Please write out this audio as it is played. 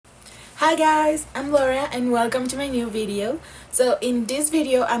Hi guys, I'm Laura and welcome to my new video. So in this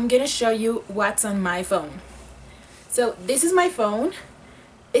video I'm gonna show you what's on my phone. So this is my phone.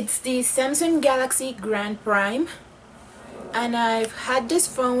 It's the Samsung Galaxy Grand Prime and I've had this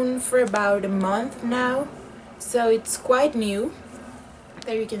phone for about a month now, so it's quite new.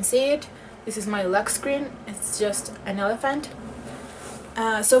 There you can see it. This is my lock screen. It's just an elephant.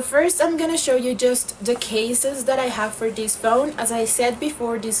 So first I'm gonna show you just the cases that I have for this phone. As I said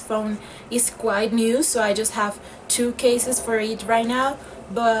before, this phone is quite new, so I just have 2 cases for it right now,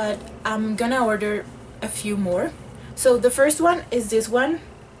 but I'm gonna order a few more. So the first one is this one.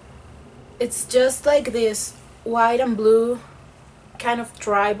 It's just like this white and blue kind of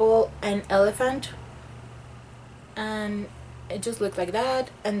tribal and elephant, and it just looks like that,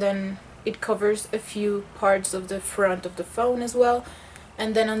 and then it covers a few parts of the front of the phone as well.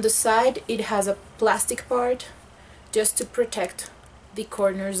 And then on the side it has a plastic part just to protect the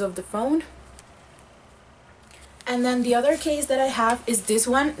corners of the phone. And then the other case that I have is this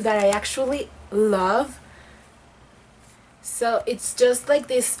one that I actually love. So it's just like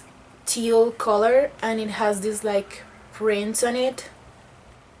this teal color and it has this like prints on it,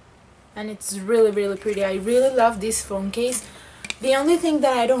 and it's really pretty. I really love this phone case. The only thing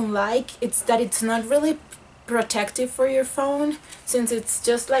that I don't like is that it's not really protective for your phone, since it's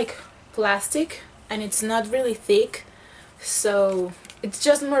just like plastic and it's not really thick, so it's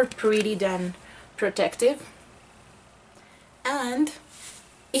just more pretty than protective. And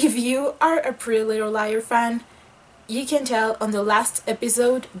if you are a Pretty Little Liar fan, you can tell on the last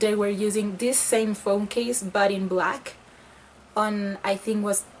episode they were using this same phone case but in black on, I think,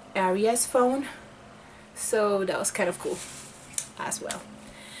 was Aria's phone, so that was kind of cool as well.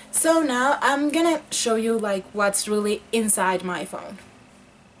 So now I'm gonna show you like what's really inside my phone.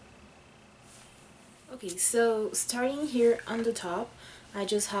 Okay, so starting here on the top, I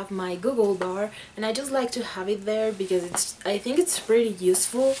just have my Google bar, and I just like to have it there because I think it's pretty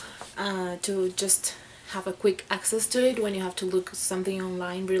useful to just have a quick access to it when you have to look something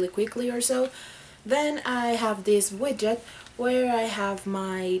online really quickly or so. Then I have this widget where I have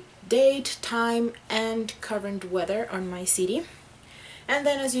my date, time, and current weather on my city. And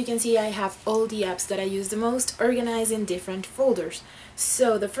then, as you can see, I have all the apps that I use the most organized in different folders.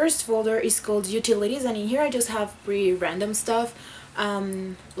 So the first folder is called Utilities, and in here I just have pretty random stuff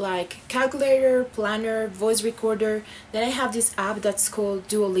like calculator, planner, voice recorder. Then I have this app that's called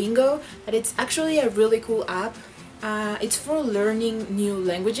Duolingo, and it's actually a really cool app. It's for learning new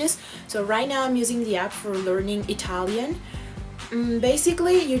languages. So right now I'm using the app for learning Italian.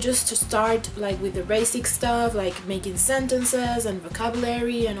 Basically, you just start like with the basic stuff like making sentences and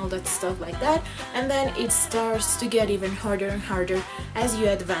vocabulary and all that stuff like that, and then it starts to get even harder and harder as you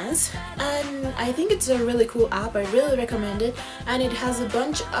advance. And I think it's a really cool app. I really recommend it, and it has a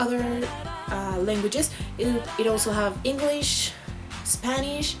bunch other languages. It also have English,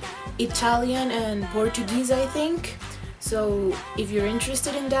 Spanish, Italian, and Portuguese, I think. So if you're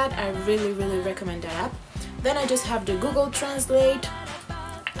interested in that, I really recommend that app. Then I just have the Google Translate,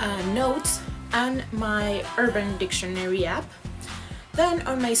 Notes, and my Urban Dictionary app. Then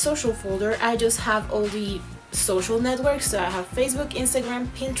on my social folder I just have all the social networks. So I have Facebook, Instagram,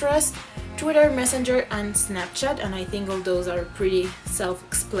 Pinterest, Twitter, Messenger, and Snapchat, and I think all those are pretty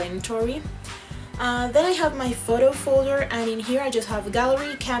self-explanatory. Then I have my photo folder, and in here I just have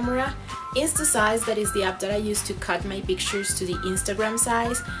Gallery, Camera, InstaSize, that is the app that I use to cut my pictures to the Instagram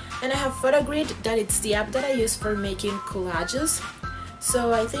size, and I have PhotoGrid, that it's the app that I use for making collages.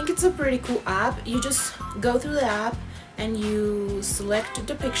 So I think it's a pretty cool app. You just go through the app and you select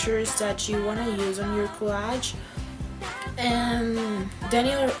the pictures that you want to use on your collage, and then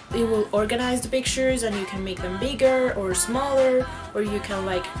it will organize the pictures, and you can make them bigger or smaller, or you can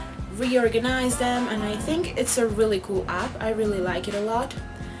like reorganize them, and I think it's a really cool app. I really like it a lot.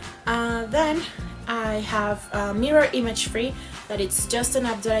 Then I have Mirror Image Free, that it's just an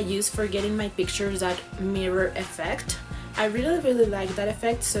app that I use for getting my pictures that mirror effect. I really like that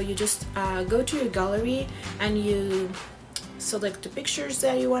effect. So you just go to your gallery and you select the pictures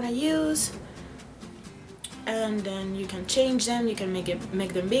that you want to use, and then you can change them. You can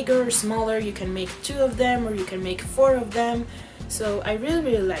make them bigger or smaller. You can make 2 of them, or you can make 4 of them. So I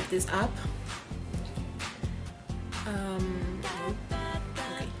really like this app.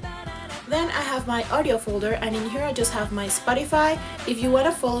 Then I have my audio folder, and in here I just have my Spotify. If you want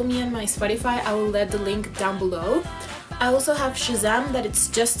to follow me on my Spotify, I will let the link down below. I also have Shazam, that it's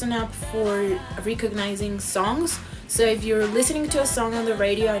just an app for recognizing songs. So if you're listening to a song on the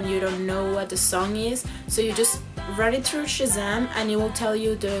radio and you don't know what the song is, so you just run it through Shazam and it will tell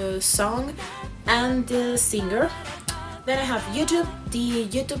you the song and the singer. Then I have YouTube, the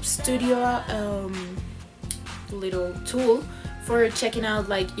YouTube Studio little tool for checking out,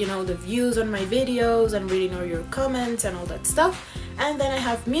 like, you know, the views on my videos and reading all your comments and all that stuff. And then I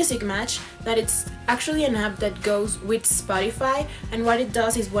have Music Match, that it's actually an app that goes with Spotify, and what it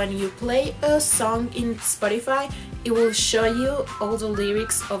does is when you play a song in Spotify, it will show you all the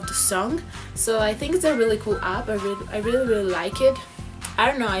lyrics of the song. So I think it's a really cool app. I really like it. I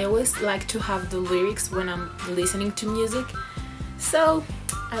don't know, I always like to have the lyrics when I'm listening to music, so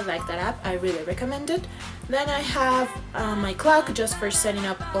I like that app. I really recommend it. Then I have my clock, just for setting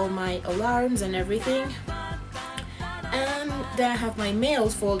up all my alarms and everything. And then I have my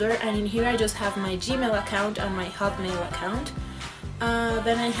mails folder, and in here I just have my Gmail account and my Hotmail account.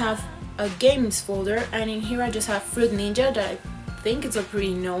 Then I have a games folder, and in here I just have Fruit Ninja, that I think it's a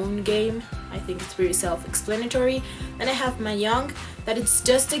pretty known game. I think it's pretty self-explanatory. Then I have Mahjong, that it's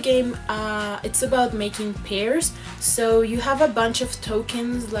just a game, it's about making pairs. So you have a bunch of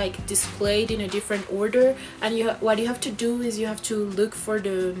tokens like displayed in a different order, and what you have to do is you have to look for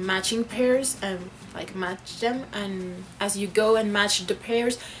the matching pairs and like match them, and as you go and match the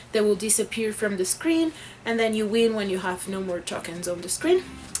pairs, they will disappear from the screen, and then you win when you have no more tokens on the screen.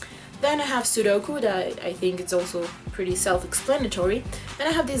 Then I have Sudoku, that I think it's also pretty self-explanatory. And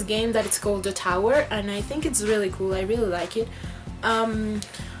I have this game that it's called The Tower, and I think it's really cool. I really like it.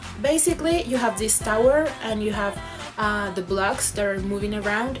 Basically, you have this tower, and you have the blocks that are moving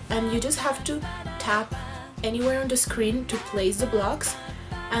around, and you just have to tap anywhere on the screen to place the blocks.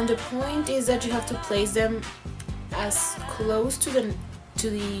 And the point is that you have to place them as close to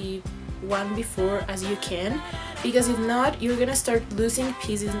the one before as you can, because if not, you're gonna start losing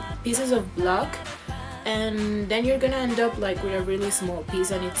pieces of block, and then you're gonna end up like with a really small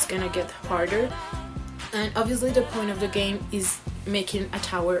piece, and it's gonna get harder. And obviously the point of the game is making a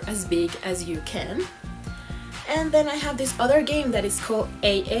tower as big as you can. And then I have this other game that is called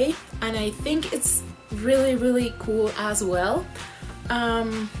AA, and I think it's really cool as well.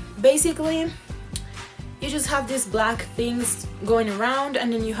 Basically, you just have these black things going around,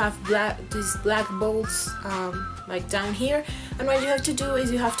 and then you have these black bolts like down here, and what you have to do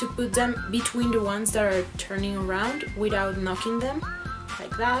is you have to put them between the ones that are turning around without knocking them,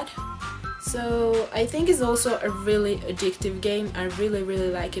 like that. So I think it's also a really addictive game. I really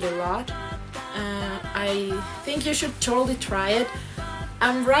like it a lot. I think you should totally try it.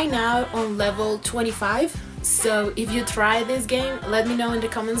 I'm right now on level 25, so if you try this game, let me know in the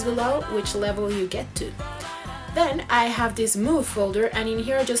comments below which level you get to. Then I have this Move folder, and in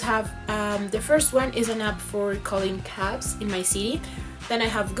here I just have the first one is an app for calling cabs in my city. Then I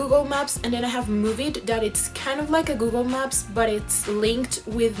have Google Maps, and then I have Move It, that it's kind of like a Google Maps, but it's linked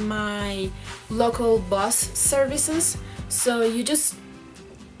with my local bus services. So you just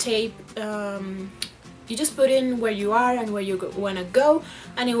you just put in where you are and where you want to go,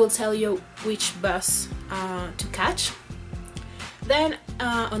 and it will tell you which bus to catch. Then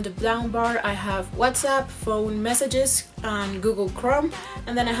on the down bar I have WhatsApp, phone messages, and Google Chrome,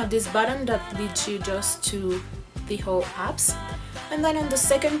 and then I have this button that leads you just to the whole apps. And then on the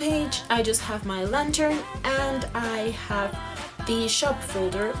second page I just have my lantern, and I have the shop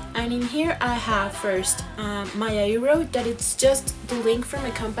folder, and in here I have first my Aero, that it's just the link from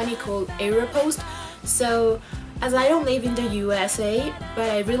a company called Aeropost. So as I don't live in the USA, but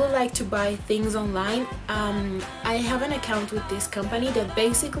I really like to buy things online, I have an account with this company that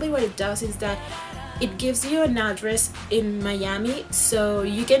basically what it does is that it gives you an address in Miami, so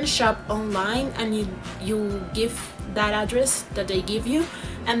you can shop online, and you give that address that they give you,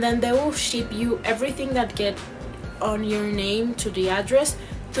 and then they will ship you everything that get on your name to the address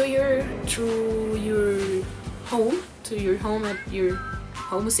to your home at your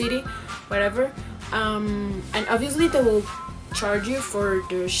home city, whatever. And obviously they will charge you for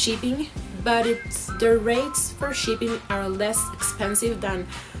the shipping, but the rates for shipping are less expensive than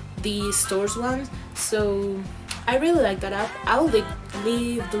the stores ones, so I really like that app. I'll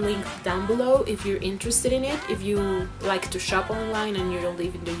leave the link down below if you're interested in it, if you like to shop online and you don't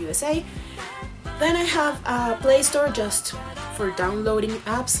live in the USA. Then I have a Play Store just for downloading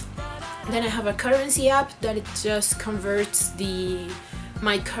apps. Then I have a currency app that it just converts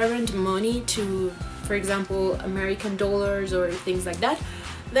my current money to, for example, American dollars or things like that.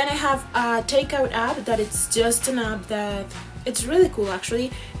 Then I have a takeout app that it's just an app that it's really cool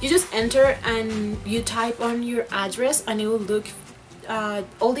actually. You just enter and you type on your address, and it will look at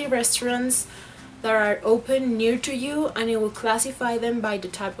all the restaurants that are open near to you, and it will classify them by the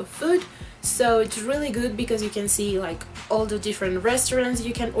type of food. So it's really good because you can see like all the different restaurants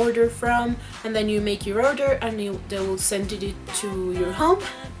you can order from, and then you make your order and they will send it to your home,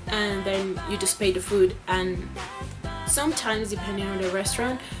 and then you just pay the food and Sometimes, depending on the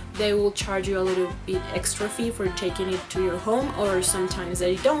restaurant, they will charge you a little bit extra fee for taking it to your home, or sometimes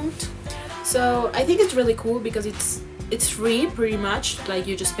they don't. So I think it's really cool because it's free pretty much, like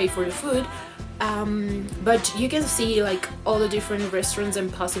you just pay for the food, but you can see like all the different restaurants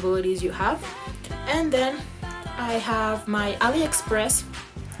and possibilities you have. And then I have my AliExpress,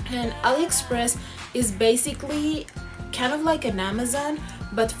 and AliExpress is basically kind of like an Amazon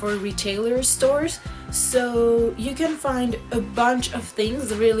but for retailer stores. So you can find a bunch of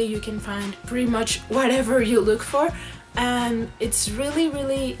things, really. You can find pretty much whatever you look for, and it's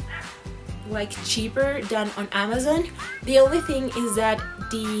really like cheaper than on Amazon. The only thing is that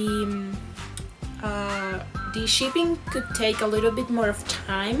the shipping could take a little bit more of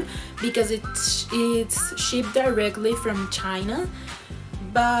time because it's shipped directly from China,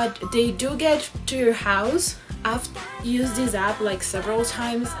 but they do get to your house. I've used this app like several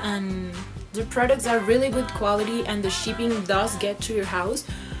times, and the products are really good quality, and the shipping does get to your house.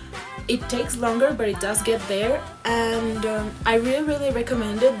 It takes longer, but it does get there, and I really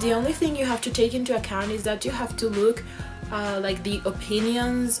recommend it. The only thing you have to take into account is that you have to look like the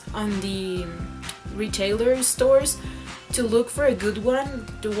opinions on the retailer stores to look for a good one,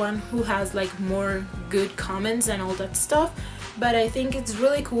 the one who has like more good comments and all that stuff. But I think it's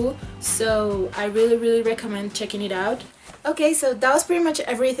really cool, so I really recommend checking it out. Okay, so that was pretty much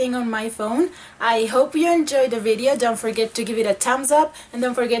everything on my phone. I hope you enjoyed the video. Don't forget to give it a thumbs up, and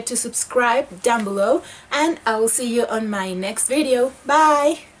don't forget to subscribe down below, and I will see you on my next video.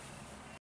 Bye!